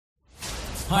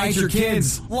hide your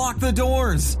kids, lock the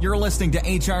doors. You're listening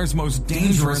to HR's most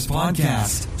dangerous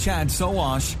podcast. Chad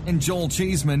Sowash and Joel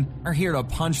Cheeseman are here to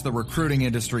punch the recruiting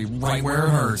industry right where it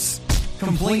hurts.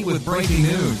 Complete with breaking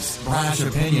news, brash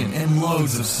opinion, and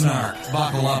loads of snark.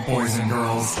 Buckle up, boys and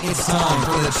girls. It's time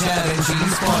for the Chad and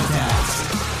Cheese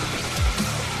Podcast.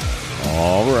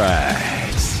 All right.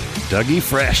 Dougie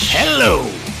Fresh. Hello.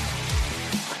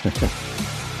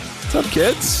 What's up,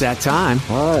 kids? It's that time.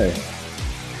 Hi.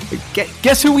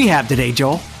 Guess who we have today,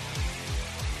 Joel?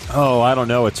 Oh, I don't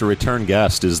know. It's a return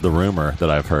guest is the rumor that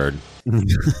I've heard.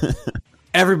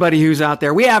 Everybody who's out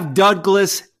there. We have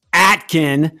Douglas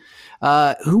Atkin,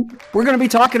 who we're going to be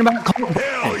talking about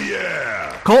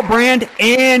Colt brand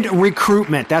and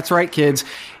recruitment. That's right, kids.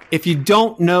 If you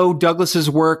don't know Douglas's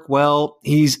work, well,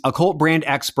 he's a Colt brand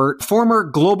expert, former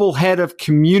global head of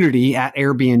community at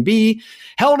Airbnb,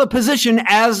 held a position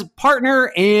as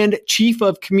partner and chief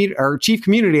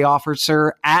community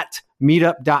officer at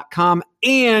meetup.com,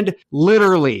 and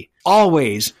literally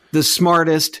always the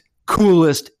smartest,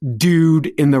 coolest dude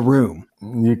in the room.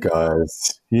 You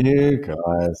guys.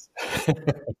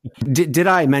 Did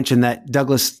I mention that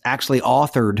Douglas actually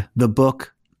authored the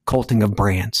book Colting of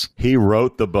Brands? He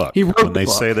wrote the book. When they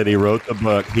say that he wrote the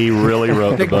book, he really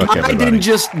wrote the book. The guy didn't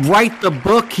just write the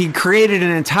book. He created an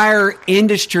entire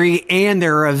industry and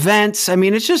their events. I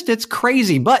mean, it's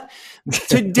crazy. But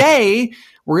today,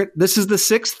 this is the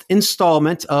 6th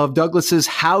installment of Douglas's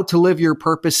How to Live Your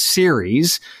Purpose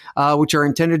series, which are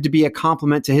intended to be a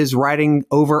complement to his writing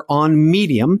over on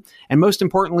Medium, and most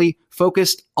importantly,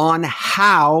 focused on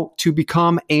how to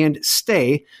become and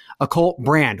stay a Colt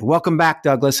brand. Welcome back,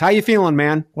 Douglas. How you feeling,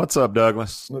 man? What's up,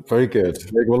 Douglas? Very good.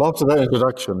 Well, after that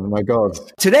introduction, my God.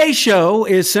 Today's show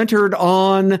is centered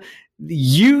on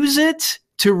use it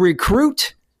to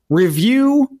recruit,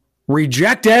 review,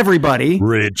 reject everybody.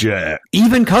 Reject.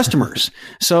 Even customers.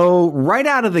 So right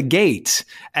out of the gate,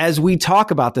 as we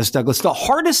talk about this, Douglas, the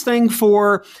hardest thing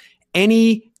for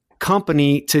any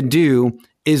company to do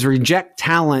is reject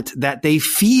talent that they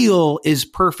feel is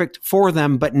perfect for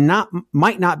them, but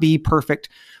might not be perfect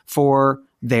for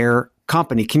their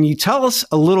company. Can you tell us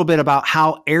a little bit about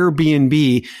how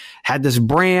Airbnb had this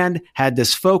brand, had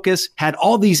this focus, had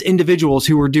all these individuals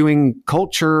who were doing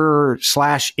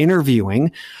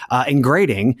culture/interviewing and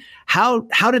grading? How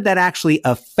did that actually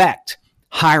affect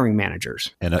hiring managers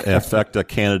and affect a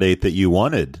candidate that you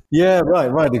wanted? Yeah,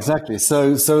 right, exactly.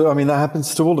 So I mean, that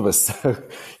happens to all of us. So,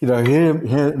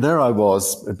 there I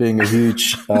was being a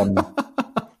huge,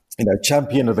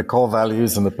 champion of the core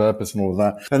values and the purpose and all of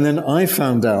that. And then I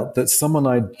found out that someone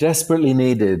I desperately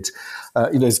needed,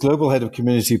 as global head of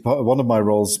community, one of my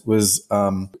roles was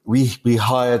we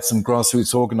hired some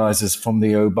grassroots organizers from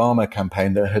the Obama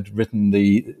campaign that had written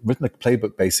a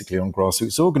playbook basically on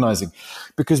grassroots organizing,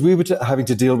 because we were having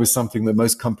to deal with something that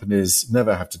most companies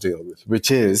never have to deal with,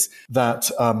 which is that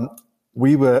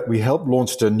we helped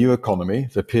launch a new economy,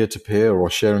 the peer-to-peer or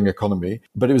sharing economy,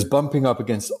 but it was bumping up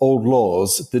against old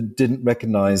laws that didn't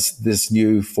recognize this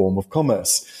new form of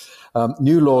commerce.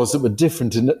 New laws that were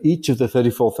different in each of the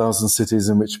 34,000 cities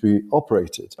in which we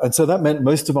operated. And so that meant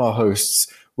most of our hosts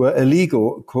were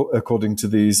illegal according to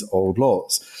these old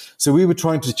laws. So we were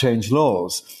trying to change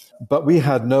laws, but we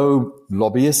had no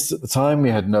lobbyists at the time. We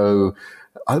had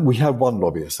one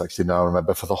lobbyist, actually, now I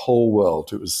remember, for the whole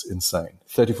world. It was insane.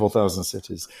 34,000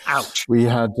 cities. Ouch. We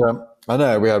had,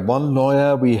 we had one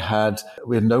lawyer. We had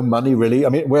no money, really. I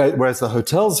mean, whereas the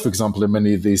hotels, for example, in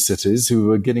many of these cities who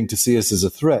were getting to see us as a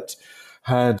threat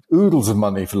had oodles of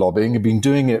money for lobbying and been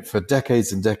doing it for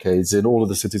decades and decades in all of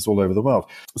the cities all over the world.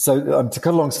 So to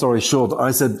cut a long story short,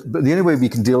 I said, but the only way we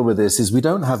can deal with this is we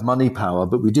don't have money power,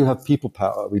 but we do have people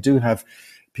power. We do have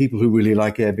people who really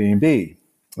like Airbnb.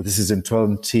 This is in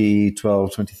 2012,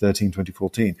 2013,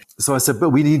 2014. So I said,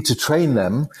 but we need to train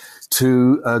them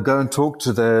to go and talk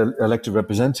to their elected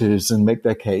representatives and make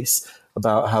their case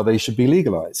about how they should be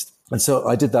legalized. And so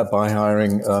I did that by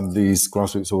hiring these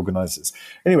grassroots organizers.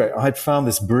 Anyway, I had found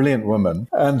this brilliant woman,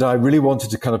 and I really wanted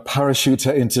to kind of parachute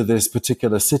her into this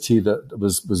particular city that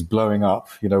was blowing up,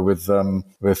 with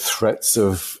threats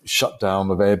of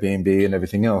shutdown of Airbnb and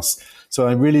everything else. So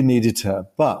I really needed her.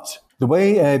 But the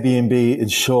way Airbnb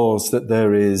ensures that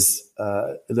there is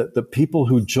that the people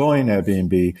who join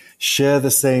Airbnb share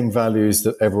the same values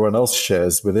that everyone else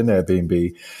shares within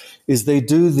Airbnb is they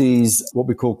do these, what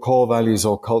we call core values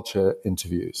or culture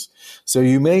interviews. So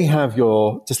you may have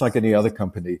just like any other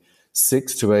company,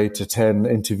 6 to 8 to 10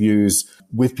 interviews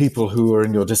with people who are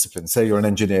in your discipline. Say you're an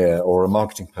engineer or a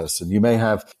marketing person.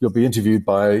 You'll be interviewed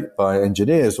by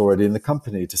engineers already in the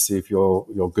company to see if you're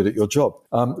good at your job.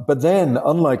 But then,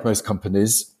 unlike most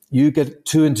companies, you get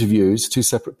two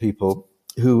separate people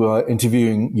who are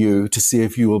interviewing you to see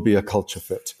if you will be a culture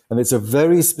fit. And it's a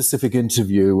very specific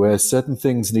interview where certain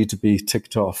things need to be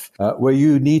ticked off, where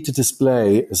you need to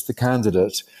display as the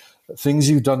candidate things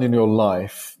you've done in your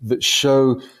life that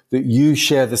show that you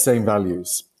share the same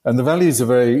values. And the values are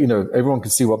very, everyone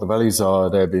can see what the values are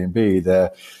at Airbnb.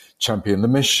 They're champion the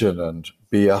mission and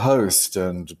be a host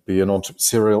and be an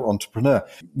serial entrepreneur.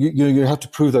 You have to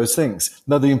prove those things.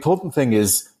 Now, the important thing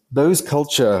is those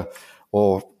culture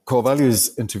or core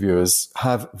values interviewers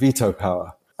have veto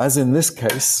power. As in this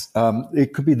case,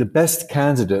 it could be the best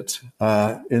candidate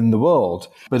in the world,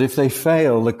 but if they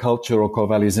fail the culture or core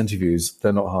values interviews,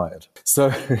 they're not hired.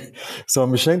 So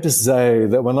I'm ashamed to say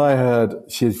that when I heard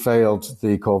she had failed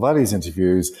the core values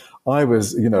interviews, I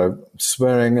was,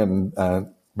 swearing and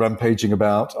rampaging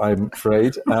about, I'm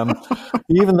afraid,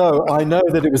 even though I know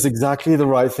that it was exactly the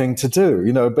right thing to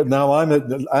do, but now I'm,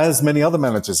 as many other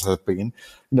managers have been,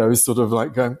 sort of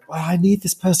like going, well, I need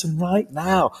this person right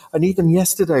now. I need them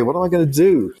yesterday. What am I going to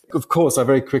do? Of course, I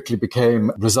very quickly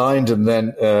became resigned and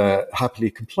then happily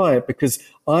compliant because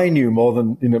I knew more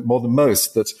than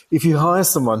most that if you hire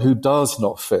someone who does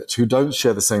not fit, who don't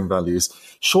share the same values,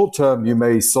 short term, you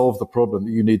may solve the problem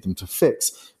that you need them to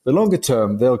fix. But longer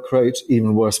term, they'll create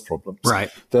even worse problems.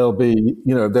 Right. They'll be,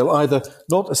 they'll either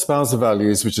not espouse the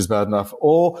values, which is bad enough,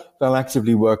 or they'll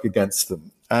actively work against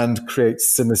them and create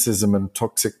cynicism and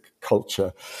toxic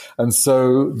culture. And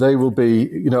so they will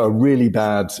be, a really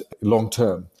bad long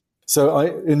term. So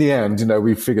in the end,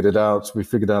 we figured it out. We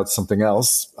figured out something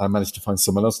else. I managed to find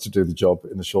someone else to do the job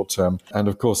in the short term. And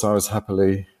of course, I was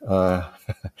happily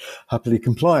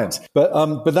compliant.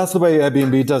 But that's the way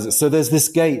Airbnb does it. So there's this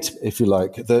gate, if you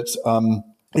like, that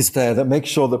is there that makes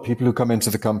sure that people who come into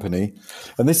the company,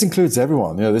 and this includes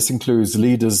everyone, this includes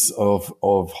leaders of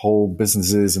whole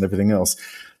businesses and everything else.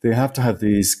 They have to have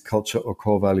these culture or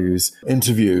core values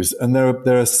interviews. And there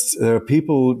are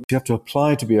people, you have to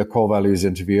apply to be a core values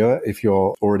interviewer if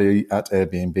you're already at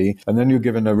Airbnb. And then you're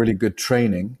given a really good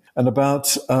training. And about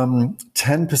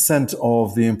 10%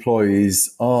 of the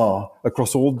employees are,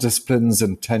 across all disciplines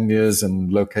and tenures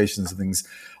and locations and things,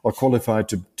 are qualified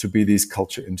to be these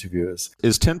culture interviewers.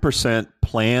 Is 10%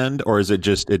 planned, or is it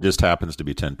just happens to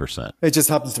be 10%? It just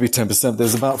happens to be 10%.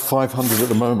 There's about 500 at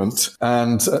the moment.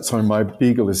 And sorry, my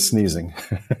beagle is sneezing.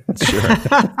 Sure.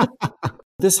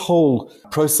 This whole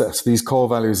process, these core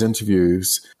values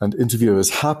interviews and interviewers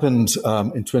happened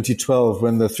in 2012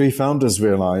 when the three founders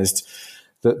realized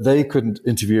that they couldn't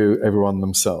interview everyone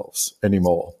themselves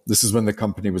anymore. This is when the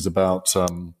company was about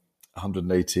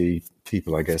 180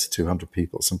 people, I guess, 200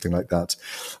 people, something like that.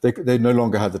 They no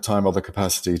longer had the time or the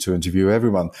capacity to interview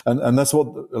everyone. And that's what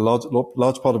a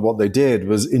large part of what they did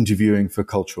was interviewing for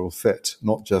cultural fit,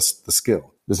 not just the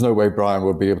skill. There's no way Brian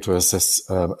would be able to assess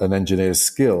an engineer's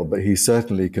skill, but he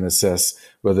certainly can assess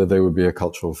whether they would be a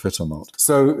cultural fit or not.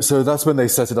 So that's when they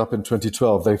set it up in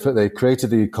 2012. They created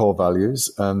the core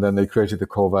values, and then they created the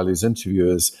core values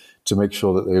interviewers to make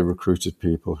sure that they recruited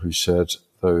people who shared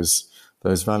those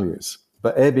values.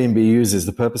 But Airbnb uses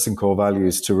the purpose and core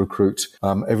values to recruit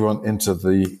everyone into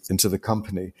the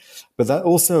company. But that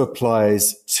also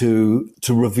applies to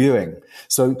reviewing.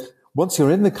 So once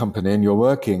you're in the company and you're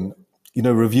working,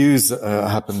 reviews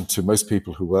happen to most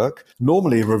people who work.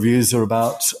 Normally, reviews are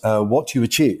about what you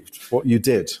achieved, what you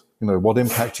did, what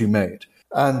impact you made.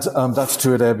 And that's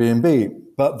true at Airbnb.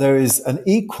 But there is an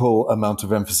equal amount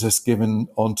of emphasis given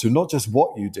onto not just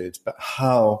what you did, but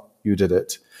how you did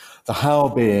it. The how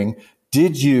being,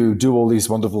 did you do all these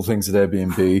wonderful things at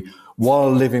Airbnb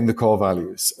while living the core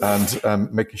values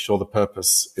and making sure the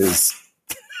purpose is...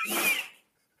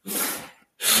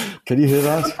 Can you hear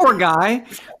that? Poor guy.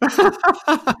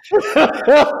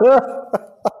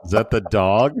 Is that the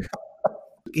dog?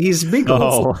 He's beagle.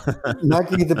 Oh.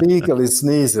 Maggie the beagle is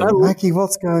sneezing. Maggie,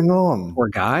 what's going on? Poor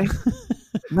guy.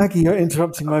 Maggie, you're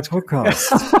interrupting my podcast.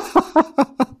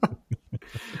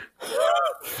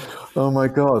 Oh my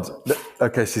God.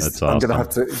 Okay, That's I'm awesome. going to have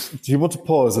to. Do you want to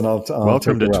pause and I'll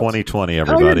Welcome to take her out? 2020, Oh,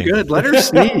 everybody. you're good. Let her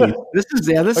sneeze. This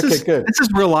is good. This is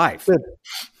real life. Good.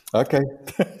 Okay.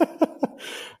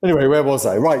 Anyway, where was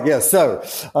I? Right. Yeah. So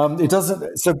it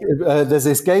doesn't. So there's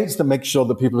this gate that makes sure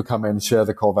that people who come in share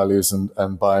the core values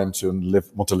and buy into and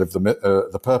want to live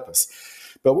the purpose.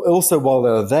 But also, while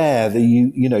they're there,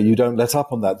 you don't let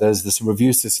up on that. There's this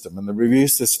review system, and the review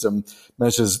system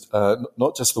measures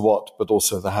not just the what, but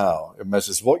also the how. It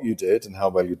measures what you did and how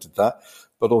well you did that,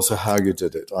 but also how you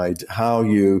did it.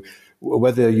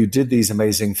 Whether you did these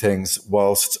amazing things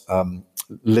whilst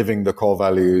living the core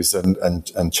values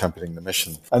and championing the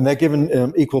mission. And they're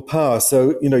given equal power.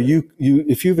 So, you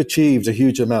if you've achieved a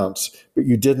huge amount, but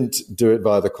you didn't do it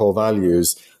via the core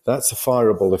values, that's a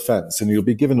fireable offense. And you'll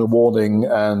be given a warning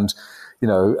and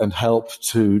help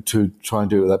to try and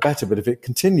do that better. But if it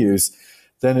continues,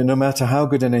 then no matter how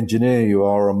good an engineer you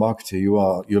are or a marketer you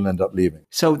are, you'll end up leaving.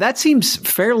 So that seems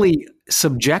fairly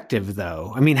subjective,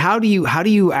 though. I mean, how do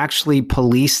you actually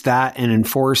police that and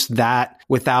enforce that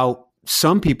without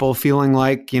some people feeling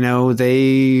like,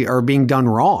 they are being done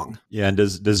wrong? Yeah. And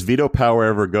does veto power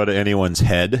ever go to anyone's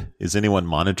head? Is anyone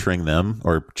monitoring them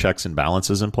or checks and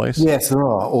balances in place? Yes, there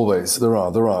are always. There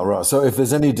are. So if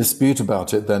there's any dispute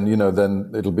about it, then,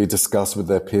 then it'll be discussed with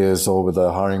their peers or with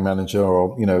their hiring manager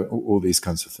or, all these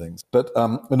kinds of things. But,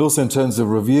 and also in terms of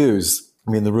reviews,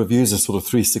 I mean, the reviews are sort of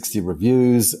 360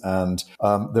 reviews, and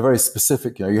they're very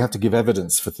specific. You have to give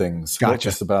evidence for things, Gotcha. Not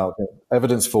just about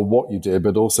evidence for what you did,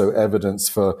 but also evidence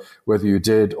for whether you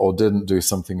did or didn't do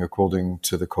something according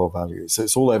to the core values. So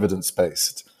it's all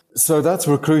evidence-based. So that's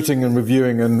recruiting and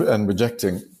reviewing and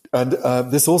rejecting. And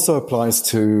this also applies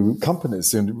to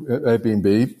companies.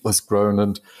 Airbnb has grown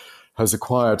and has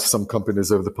acquired some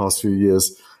companies over the past few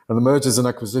years. And the mergers and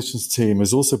acquisitions team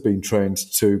has also been trained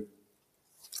to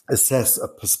assess a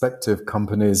prospective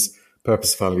company's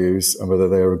purpose values and whether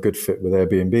they are a good fit with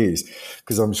Airbnb's.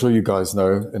 Because I'm sure you guys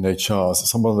know in HR,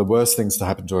 some of the worst things to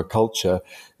happen to a culture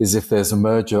is if there's a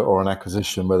merger or an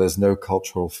acquisition where there's no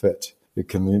cultural fit. It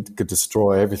could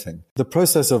destroy everything. The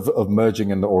process of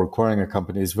merging or acquiring a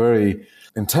company is very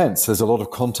intense. There's a lot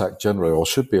of contact generally, or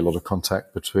should be a lot of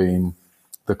contact between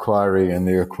the acquiree and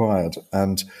the acquired.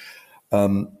 And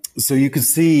so you can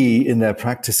see in their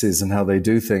practices and how they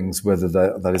do things, whether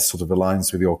that is sort of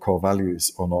aligns with your core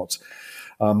values or not.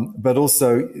 But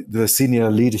also the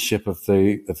senior leadership of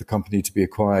the company to be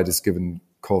acquired is given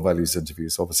core values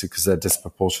interviews, obviously, because they're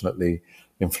disproportionately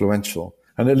influential.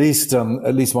 And at least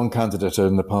one candidate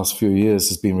in the past few years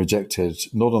has been rejected,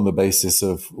 not on the basis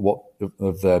of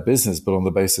their business, but on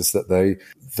the basis that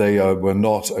they were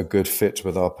not a good fit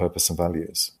with our purpose and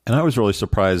values. And I was really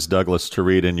surprised, Douglas, to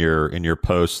read in your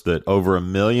post that over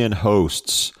 1 million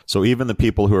hosts, so even the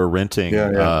people who are renting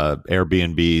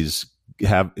Airbnbs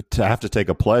have to take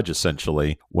a pledge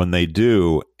essentially when they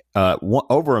do.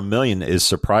 Over 1 million is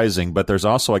surprising, but there's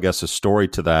also, I guess, a story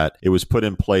to that. It was put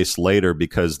in place later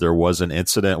because there was an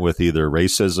incident with either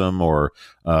racism or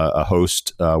a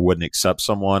host wouldn't accept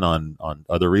someone on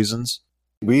other reasons.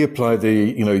 We apply the,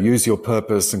 use your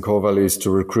purpose and core values to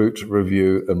recruit,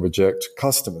 review, and reject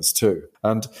customers too.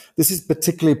 And this is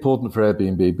particularly important for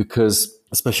Airbnb because,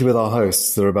 especially with our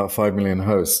hosts, there are about 5 million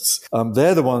hosts.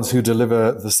 They're the ones who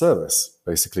deliver the service,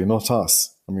 basically, not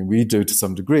us. I mean, we do to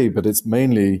some degree, but it's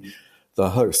mainly the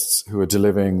hosts who are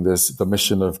delivering the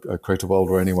mission of create a world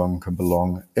where anyone can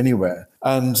belong anywhere.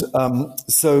 And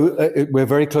so we're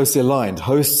very closely aligned.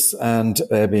 Hosts and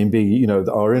Airbnb,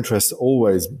 our interests are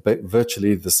always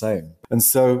virtually the same. And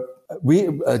so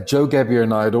Joe Gebbia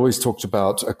and I had always talked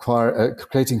about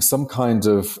creating some kind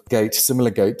of gate,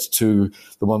 similar gate to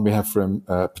the one we have for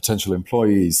potential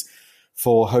employees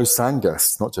for hosts and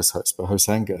guests, not just hosts, but hosts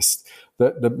and guests.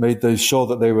 That made sure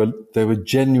that they were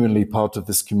genuinely part of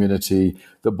this community,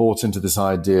 that bought into this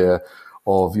idea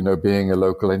of, being a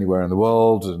local anywhere in the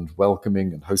world and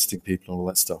welcoming and hosting people and all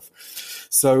that stuff.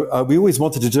 So we always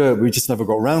wanted to do it. We just never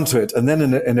got around to it. And then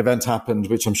an event happened,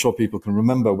 which I'm sure people can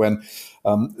remember, when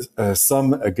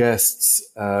some guests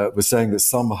were saying that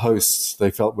some hosts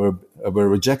they felt were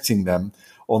rejecting them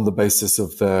on the basis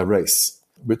of their race,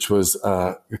 which was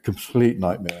a complete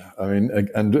nightmare. I mean,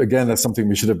 and again, that's something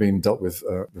we should have been dealt with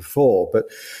before. But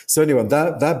so anyway,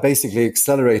 that basically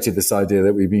accelerated this idea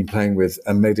that we've been playing with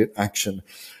and made it action.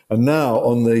 And now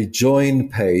on the join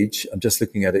page, I'm just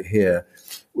looking at it here,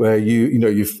 where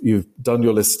you've done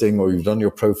your listing or you've done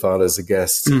your profile as a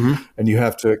guest, and you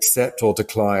have to accept or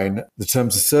decline the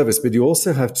terms of service, but you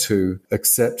also have to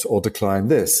accept or decline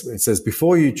this. It says,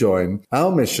 before you join,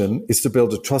 our mission is to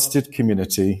build a trusted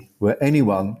community where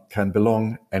anyone can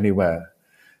belong anywhere.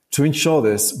 To ensure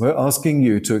this, we're asking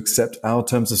you to accept our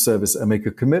terms of service and make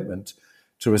a commitment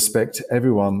to respect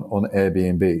everyone on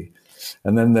Airbnb.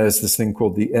 And then there's this thing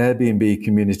called the Airbnb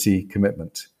Community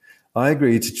Commitment. I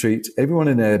agree to treat everyone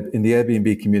in the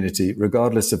Airbnb community,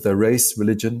 regardless of their race,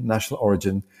 religion, national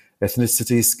origin,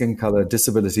 ethnicity, skin color,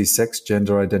 disability, sex,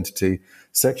 gender identity,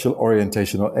 sexual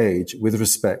orientation, or age, with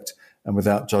respect and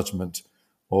without judgment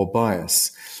or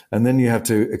bias. And then you have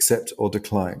to accept or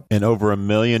decline. And over 1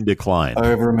 million declined.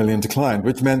 Over 1 million declined,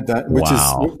 which meant that,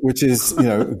 which is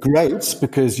great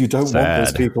because you don't want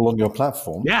those people on your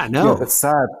platform. Yeah, no. Yeah, that's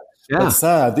sad. Yeah. It's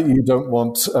sad that you don't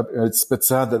want, it's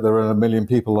sad that there are a million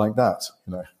people like that,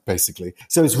 basically.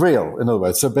 So it's real, in other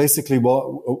words. So basically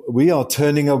we are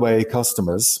turning away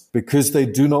customers because they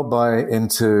do not buy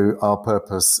into our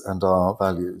purpose and our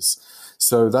values.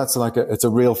 So that's it's a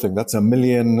real thing. That's 1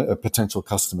 million potential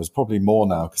customers, probably more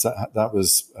now, because that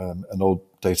was an old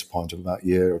data point of about a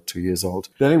year or 2 years old.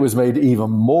 Then it was made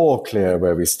even more clear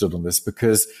where we stood on this,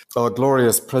 because our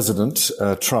glorious president,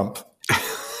 Trump,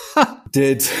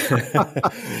 did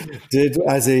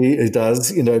as he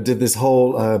does, did this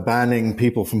whole banning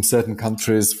people from certain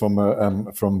countries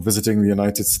from visiting the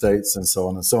United States and so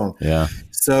on and so on. Yeah.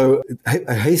 So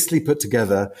hastily put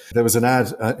together, there was an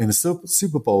ad in the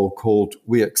Super Bowl called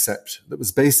 "We Accept" that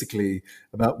was basically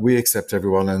about we accept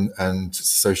everyone and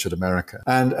so should America.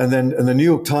 And the New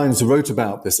York Times wrote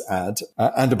about this ad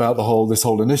and about this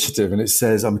whole initiative. And it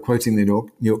says, I'm quoting the New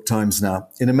York Times now,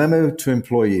 in a memo to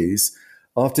employees,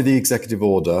 after the executive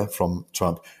order from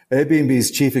Trump,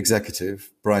 Airbnb's chief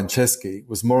executive, Brian Chesky,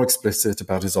 was more explicit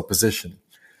about his opposition.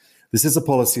 This is a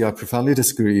policy I profoundly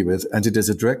disagree with, and it is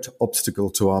a direct obstacle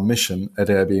to our mission at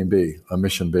Airbnb, our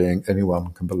mission being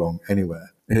anyone can belong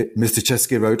anywhere. Mr.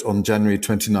 Chesky wrote on January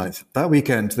 29th, that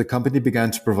weekend, the company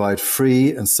began to provide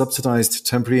free and subsidized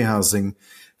temporary housing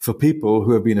for people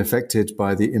who have been affected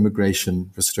by the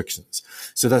immigration restrictions.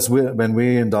 So that's when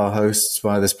we and our hosts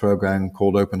via this program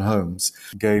called Open Homes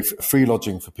gave free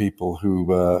lodging for people who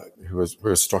were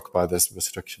struck by this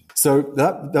restriction. So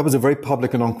that was a very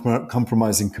public and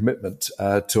uncompromising commitment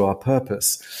to our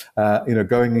purpose,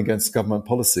 going against government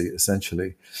policy,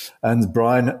 essentially. And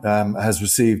Brian has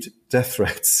received death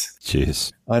threats.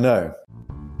 Jeez. I know.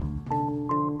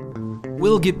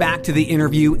 We'll get back to the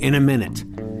interview in a minute.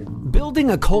 Building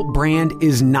a cult brand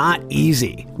is not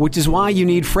easy, which is why you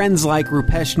need friends like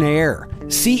Rupesh Nair,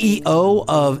 CEO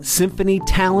of Symphony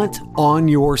Talent, on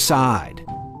your side.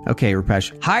 Okay,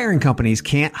 Rupesh, hiring companies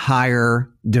can't hire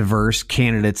diverse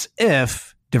candidates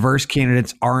if diverse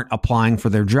candidates aren't applying for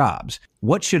their jobs.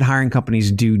 What should hiring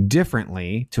companies do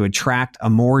differently to attract a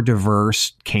more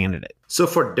diverse candidate? So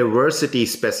for diversity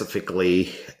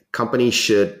specifically, companies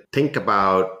should think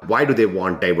about why do they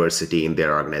want diversity in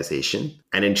their organization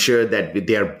and ensure that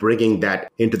they are bringing that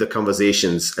into the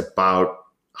conversations about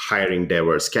hiring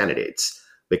diverse candidates,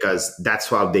 because that's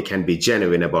how they can be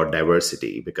genuine about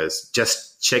diversity. Because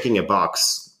just checking a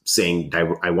box saying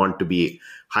I want to be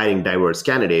hiring diverse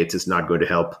candidates is not going to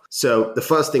help. So the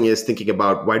first thing is thinking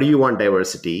about why do you want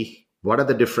diversity? What are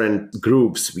the different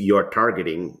groups you're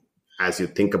targeting as you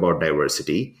think about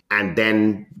diversity, and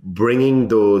then bringing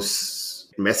those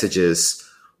messages,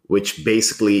 which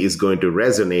basically is going to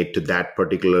resonate to that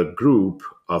particular group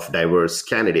of diverse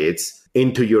candidates,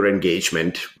 into your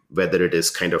engagement, whether it is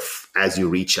kind of as you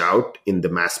reach out in the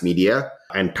mass media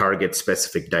and target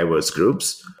specific diverse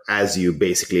groups, as you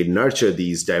basically nurture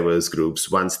these diverse groups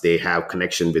once they have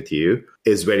connection with you,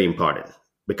 is very important.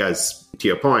 Because to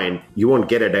your point, you won't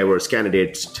get a diverse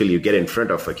candidate till you get in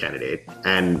front of a candidate.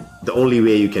 And the only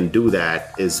way you can do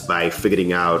that is by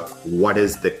figuring out what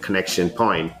is the connection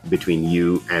point between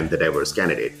you and the diverse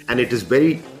candidate. And it is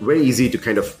very, very easy to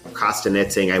kind of cast a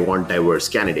net saying, I want diverse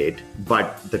candidate.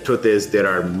 But the truth is there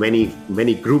are many,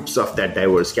 many groups of that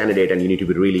diverse candidate, and you need to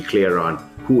be really clear on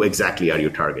who exactly are you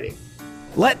targeting.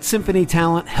 Let Symphony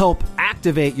Talent help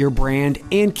activate your brand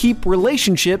and keep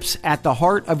relationships at the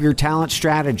heart of your talent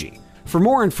strategy. For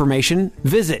more information,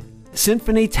 visit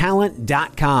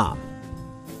symphonytalent.com.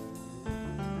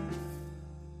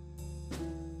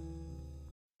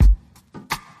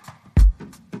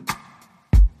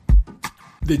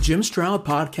 The Jim Stroud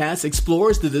Podcast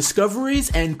explores the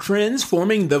discoveries and trends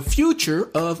forming the future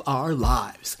of our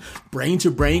lives.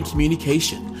 Brain-to-brain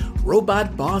communication,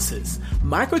 robot bosses,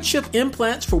 microchip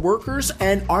implants for workers,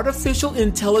 and artificial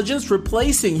intelligence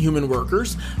replacing human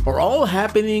workers are all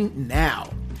happening now.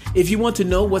 If you want to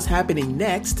know what's happening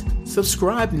next,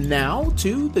 subscribe now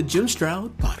to the Jim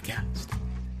Stroud Podcast.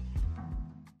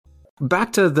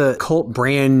 Back to the cult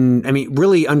brand,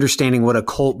 really understanding what a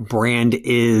cult brand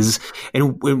is.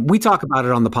 And we talk about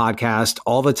it on the podcast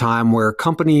all the time, where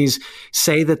companies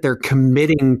say that they're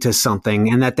committing to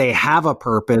something and that they have a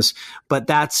purpose, but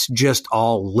that's just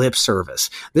all lip service.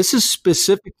 This is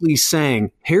specifically saying,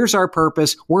 here's our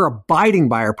purpose, we're abiding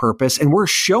by our purpose, and we're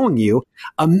showing you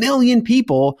 1 million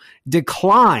people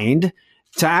declined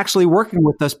to actually working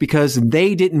with us because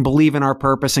they didn't believe in our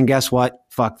purpose. And guess what?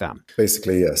 fuck them.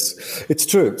 Basically, yes. It's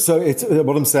true. So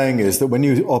what I'm saying is that when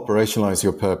you operationalize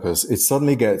your purpose, it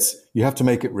suddenly you have to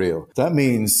make it real. That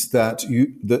means that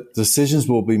decisions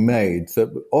will be made that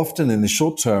often in the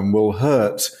short term will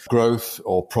hurt growth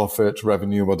or profit,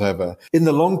 revenue, whatever. In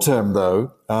the long term,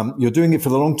 though, you're doing it for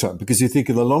the long term because you think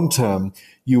in the long term,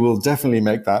 you will definitely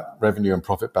make that revenue and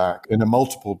profit back in a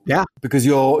multiple. Yeah. Because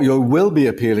you will be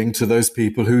appealing to those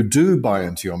people who do buy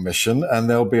into your mission, and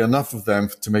there'll be enough of them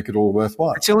to make it all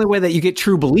worthwhile. It's the only way that you get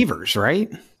true believers,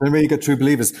 right? The only way you get true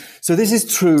believers. So this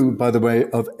is true, by the way,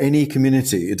 of any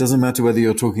community. It doesn't matter whether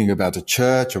you're talking about a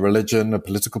church, a religion, a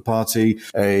political party,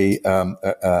 a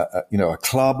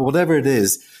club, whatever it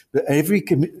is. But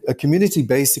a community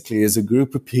basically is a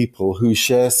group of people who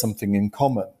share something in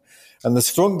common. And the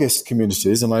strongest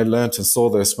communities, and I learned and saw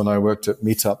this when I worked at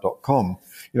meetup.com,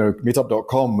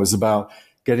 meetup.com was about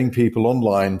getting people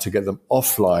online to get them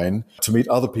offline to meet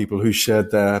other people who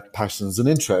shared their passions and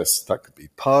interests. That could be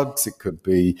pugs. It could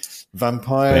be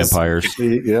vampires. Vampires.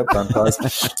 Vampires.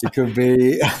 It could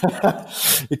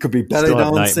be, belly Still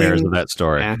have dancing. Nightmares of that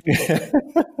story.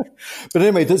 But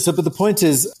anyway, but the point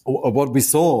is, what we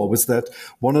saw was that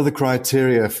one of the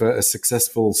criteria for a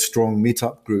successful, strong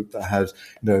meetup group that had,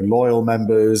 loyal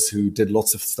members who did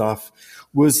lots of stuff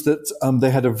was that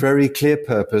they had a very clear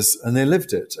purpose and they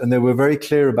lived it. And they were very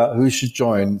clear about who should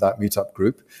join that meetup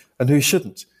group and who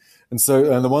shouldn't. And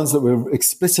the ones that were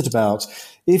explicit about,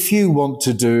 if you want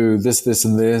to do this, this,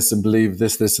 and this, and believe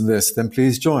this, this, and this, then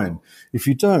please join. If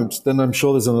you don't, then I'm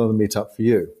sure there's another meetup for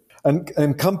you.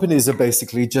 And companies are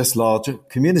basically just large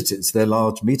communities. They're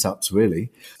large meetups, really.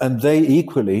 And they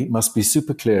equally must be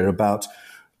super clear about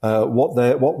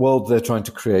what world they're trying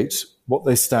to create, what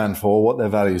they stand for, what their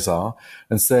values are,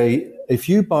 and say, if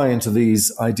you buy into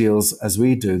these ideals as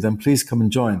we do, then please come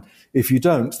and join. If you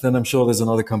don't, then I'm sure there's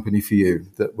another company for you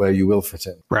where you will fit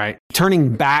in. Right.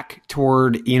 Turning back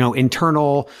toward,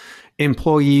 internal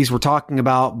employees, we're talking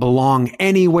about belong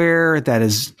anywhere. That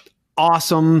is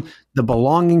awesome, the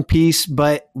belonging piece.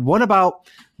 But what about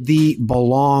the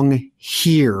belong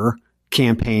here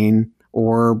campaign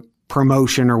or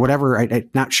promotion or whatever? I'm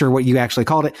not sure what you actually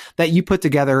called it, that you put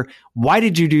together. Why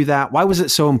did you do that? Why was it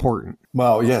so important?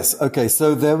 Well, yes. Okay.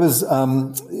 So there was,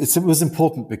 it was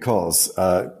important because,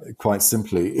 quite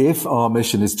simply, if our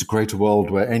mission is to create a world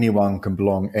where anyone can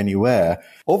belong anywhere,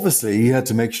 obviously you had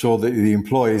to make sure that the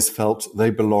employees felt they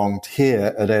belonged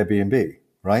here at Airbnb,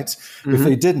 right? Mm-hmm. If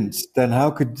they didn't, then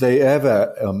how could they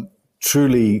ever,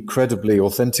 truly, credibly,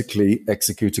 authentically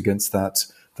execute against that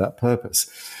purpose?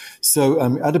 So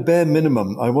at a bare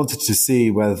minimum, I wanted to see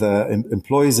whether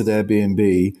employees at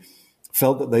Airbnb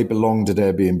felt that they belonged at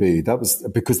Airbnb. That was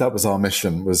because that was our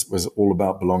mission, was all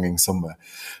about belonging somewhere.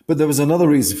 But there was another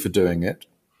reason for doing it,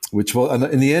 which was,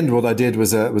 and in the end, what I did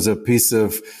was a piece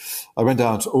of, I went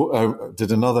out,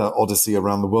 did another odyssey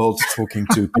around the world, talking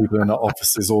to people in our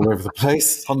offices all over the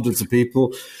place, hundreds of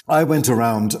people. I went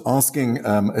around asking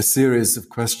a series of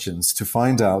questions to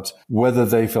find out whether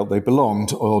they felt they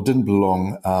belonged or didn't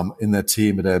belong in their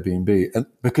team at Airbnb. And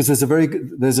because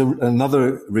there's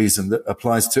another reason that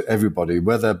applies to everybody,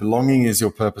 whether belonging is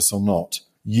your purpose or not.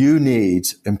 You need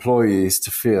employees to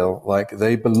feel like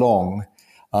they belong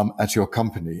at your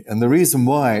company. And the reason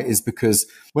why is because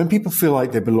when people feel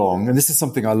like they belong, and this is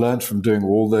something I learned from doing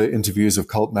all the interviews of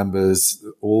cult members,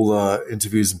 all the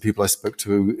interviews and people I spoke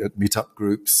to at meetup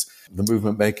groups, the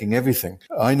movement making, everything.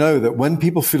 I know that when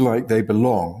people feel like they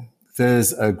belong,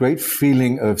 there's a great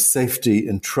feeling of safety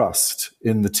and trust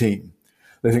in the team.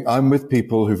 They think, I'm with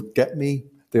people who get me.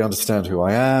 They understand who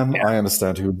I am. Yeah. I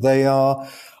understand who they are.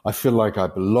 I feel like I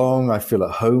belong. I feel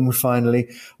at home finally.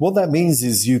 What that means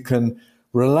is you can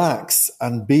relax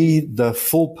and be the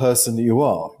full person that you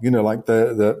are, like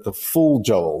the full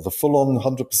Joel, the full on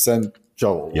 100%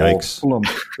 Joel. Yikes. Full on,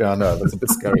 yeah, I know, that's a bit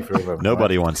scary for everyone.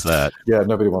 Nobody wants that. Yeah,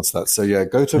 nobody wants that. So yeah,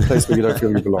 go to a place where you don't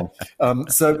feel you belong.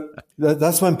 So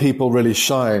that's when people really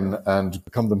shine and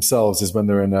become themselves, is when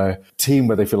they're in a team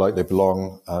where they feel like they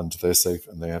belong and they're safe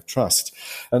and they have trust.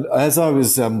 And as I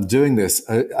was doing this,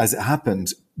 as it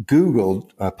happened,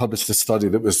 Google published a study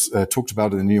that was talked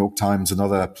about in the New York Times and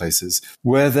other places,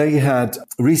 where they had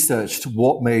researched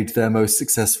what made their most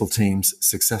successful teams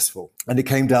successful. And it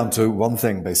came down to one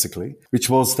thing, basically, which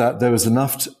was that there was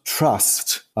enough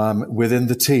trust within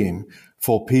the team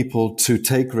for people to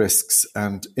take risks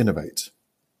and innovate.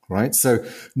 Right? So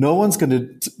no one's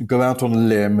going to go out on a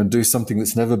limb and do something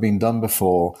that's never been done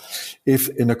before if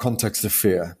in a context of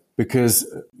fear, because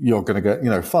you're going to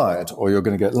get, fired, or you're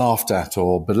going to get laughed at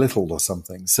or belittled or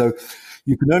something. So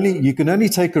You can only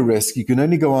take a risk. You can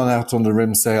only go out on the rim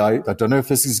and say, I don't know if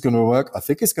this is going to work. I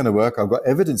think it's going to work. I've got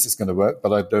evidence it's going to work,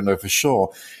 but I don't know for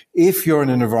sure. If you're in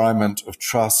an environment of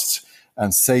trust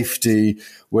and safety,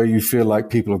 where you feel like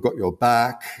people have got your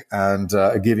back and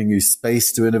are giving you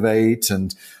space to innovate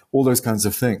and all those kinds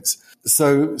of things.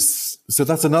 So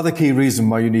that's another key reason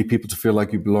why you need people to feel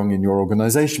like you belong in your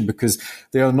organization, because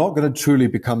they are not going to truly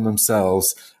become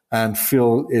themselves and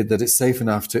feel that it's safe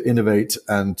enough to innovate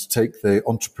and take the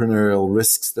entrepreneurial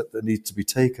risks that need to be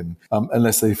taken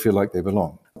unless they feel like they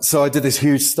belong. So I did this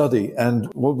huge study,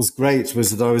 and what was great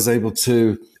was that I was able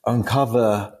to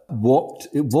uncover what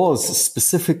it was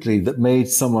specifically that made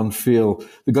someone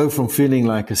go from feeling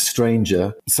like a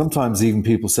stranger. Sometimes even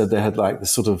people said they had like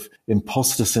this sort of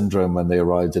imposter syndrome when they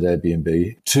arrived at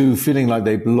Airbnb, to feeling like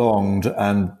they belonged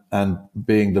and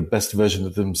being the best version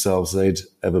of themselves they'd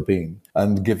ever been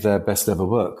and give their best ever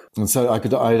work. And so I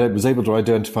was able to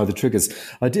identify the triggers.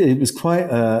 I did. It was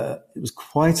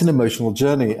quite an emotional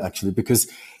journey, actually, because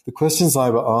the questions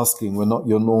I were asking were not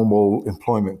your normal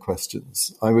employment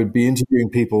questions. I would be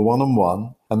interviewing people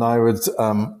one-on-one, and I would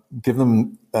give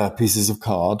them pieces of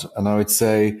card, and I would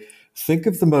say, think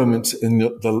of the moment in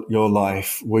your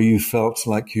life where you felt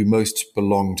like you most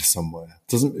belonged somewhere.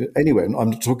 Anyway,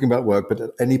 I'm not talking about work, but at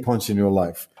any point in your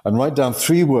life. And write down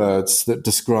 3 words that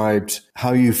described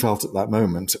how you felt at that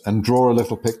moment, and draw a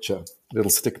little picture, a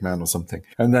little stick man or something.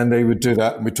 And then they would do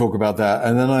that, and we'd talk about that.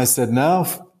 And then I said, now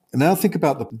think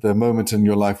about the moment in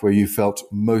your life where you felt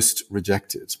most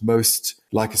rejected, most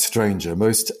like a stranger,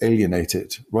 most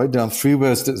alienated. Write down 3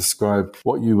 words that describe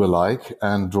what you were like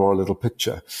and draw a little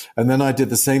picture. And then I did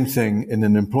the same thing in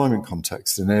an employment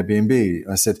context in Airbnb.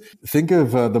 I said, think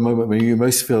of the moment when you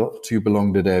most felt you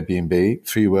belonged at Airbnb,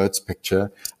 3 words,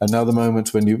 picture. And now the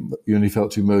moment when you only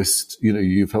felt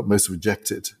you felt most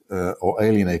rejected or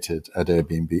alienated at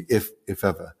Airbnb, if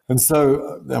ever. And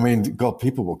so, I mean, God,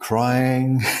 people were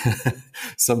crying,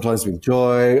 sometimes with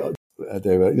joy.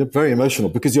 They were very emotional,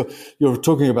 because you're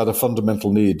talking about a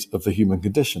fundamental need of the human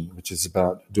condition, which is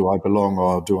about, do I belong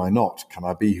or do I not? Can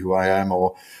I be who I am,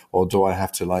 or do I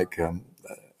have to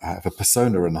have a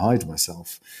persona and hide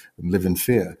myself and live in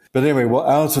fear? But anyway,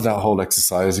 out of that whole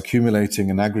exercise,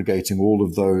 accumulating and aggregating all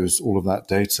of that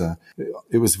data,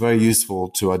 it was very useful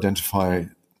to identify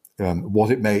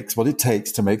what it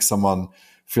takes to make someone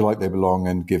feel like they belong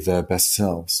and give their best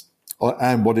selves,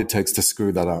 and what it takes to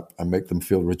screw that up and make them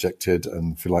feel rejected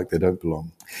and feel like they don't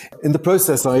belong. In the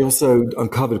process, I also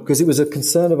uncovered, because it was a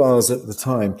concern of ours at the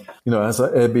time, as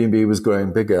Airbnb was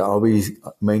growing bigger, are we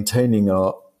maintaining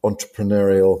our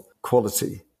entrepreneurial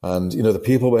quality? And, the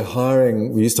people we're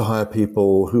hiring, we used to hire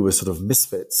people who were sort of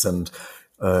misfits and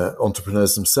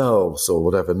entrepreneurs themselves or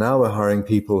whatever. Now we're hiring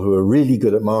people who are really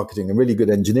good at marketing and really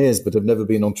good engineers, but have never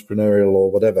been entrepreneurial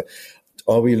or whatever.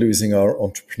 Are we losing our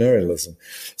entrepreneurialism?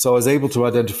 So I was able to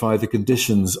identify the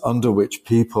conditions under which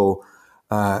people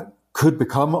could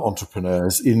become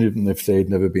entrepreneurs, even if they'd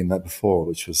never been that before,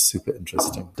 which was super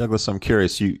interesting. Douglas, I'm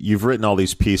curious. You've written all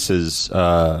these pieces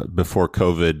before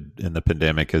COVID and the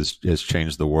pandemic has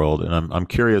changed the world, and I'm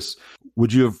curious.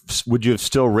 Would you have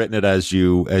still written it as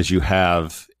you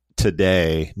have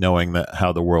today, knowing that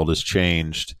how the world has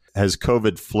changed? Has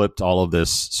COVID flipped all of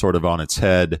this sort of on its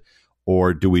head,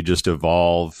 or do we just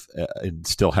evolve and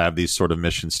still have these sort of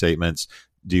mission statements?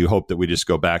 Do you hope that we just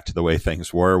go back to the way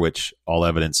things were, which all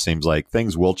evidence seems like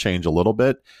things will change a little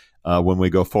bit when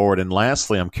we go forward? And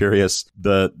lastly, I'm curious,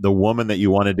 the woman that you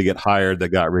wanted to get hired that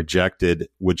got rejected,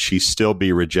 would she still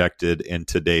be rejected in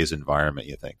today's environment,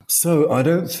 you think? So I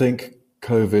don't think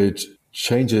COVID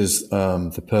changes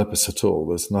the purpose at all.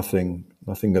 There's nothing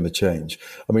going to change.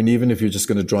 I mean, even if you're just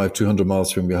going to drive 200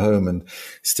 miles from your home and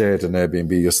stay at an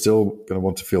Airbnb, you're still going to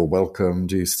want to feel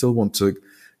welcomed. You still want to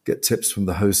get tips from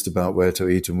the host about where to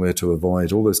eat and where to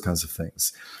avoid, all those kinds of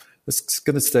things. It's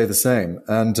going to stay the same.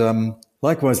 And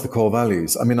likewise, the core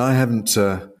values. I mean, I haven't...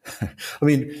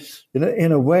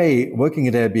 in a way, working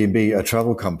at Airbnb, a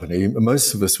travel company,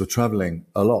 most of us were traveling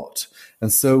a lot.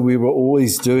 And so we were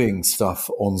always doing stuff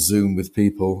on Zoom with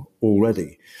people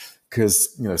already.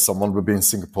 Because, someone would be in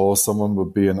Singapore, someone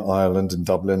would be in Ireland, in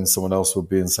Dublin, someone else would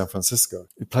be in San Francisco.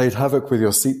 It played havoc with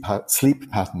your sleep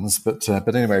patterns, but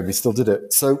anyway, we still did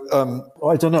it. So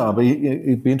I don't know, but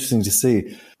it'd be interesting to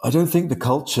see. I don't think the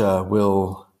culture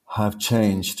will have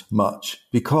changed much,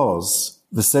 because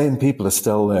the same people are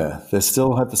still there. They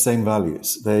still have the same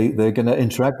values. They're going to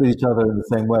interact with each other in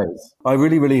the same ways. I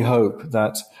really, really hope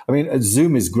that,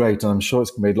 Zoom is great, and I'm sure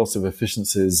it's made lots of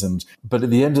efficiencies. But at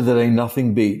the end of the day,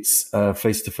 nothing beats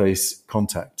face-to-face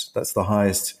contact. That's the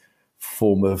highest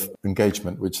form of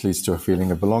engagement, which leads to a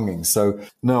feeling of belonging. So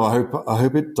no, I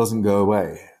hope it doesn't go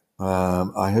away.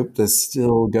 I hope there's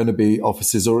still going to be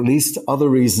offices, or at least other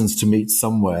reasons to meet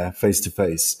somewhere face to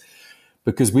face.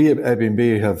 Because we at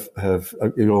Airbnb have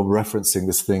you're referencing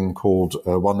this thing called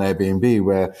One Airbnb,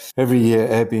 where every year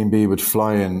Airbnb would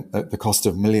fly in at the cost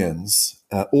of millions,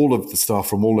 all of the staff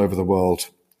from all over the world.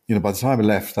 By the time I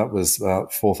left, that was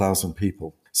about 4,000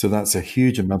 people. So that's a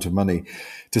huge amount of money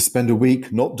to spend a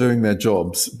week not doing their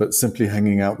jobs, but simply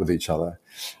hanging out with each other.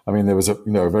 I mean, there was a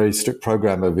very strict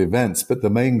program of events, but the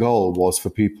main goal was for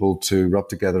people to rub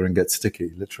together and get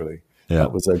sticky, literally. Yeah.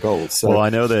 That was their goal. So, well, I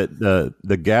know that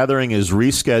the gathering is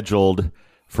rescheduled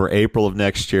for April of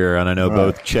next year, and I know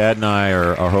both Chad and I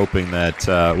are hoping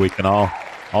that we can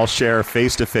all share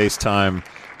face-to-face time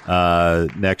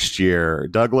next year.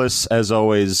 Douglas, as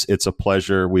always, it's a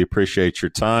pleasure. We appreciate your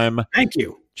time. Thank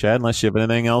you. Chad, unless you have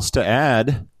anything else to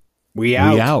add, we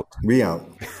out.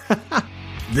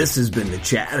 This has been the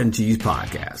Chad and Cheese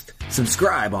Podcast.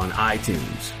 Subscribe on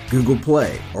iTunes, Google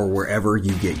Play, or wherever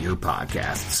you get your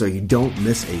podcasts so you don't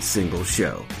miss a single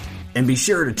show. And be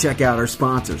sure to check out our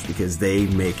sponsors because they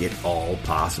make it all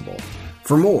possible.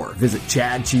 For more, visit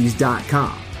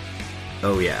chadcheese.com.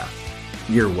 Oh yeah,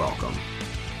 you're welcome.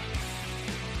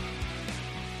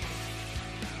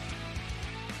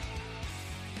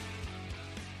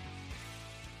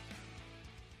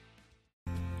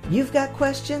 You've got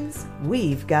questions,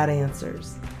 we've got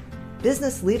answers.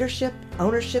 Business leadership,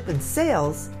 ownership, and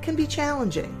sales can be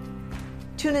challenging.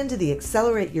 Tune into the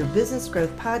Accelerate Your Business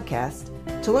Growth podcast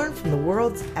to learn from the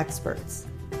world's experts.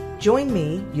 Join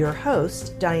me, your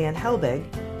host, Diane Helbig,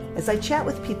 as I chat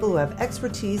with people who have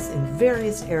expertise in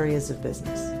various areas of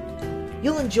business.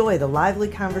 You'll enjoy the lively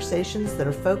conversations that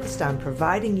are focused on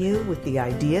providing you with the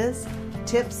ideas,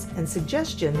 tips, and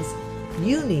suggestions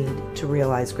you need to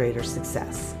realize greater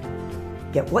success.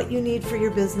 Get what you need for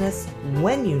your business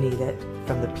when you need it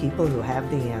from the people who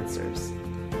have the answers.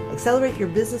 Accelerate Your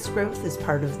Business Growth is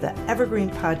part of the Evergreen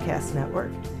Podcast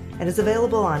Network and is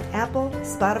available on Apple,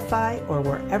 Spotify, or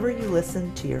wherever you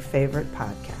listen to your favorite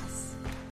podcast.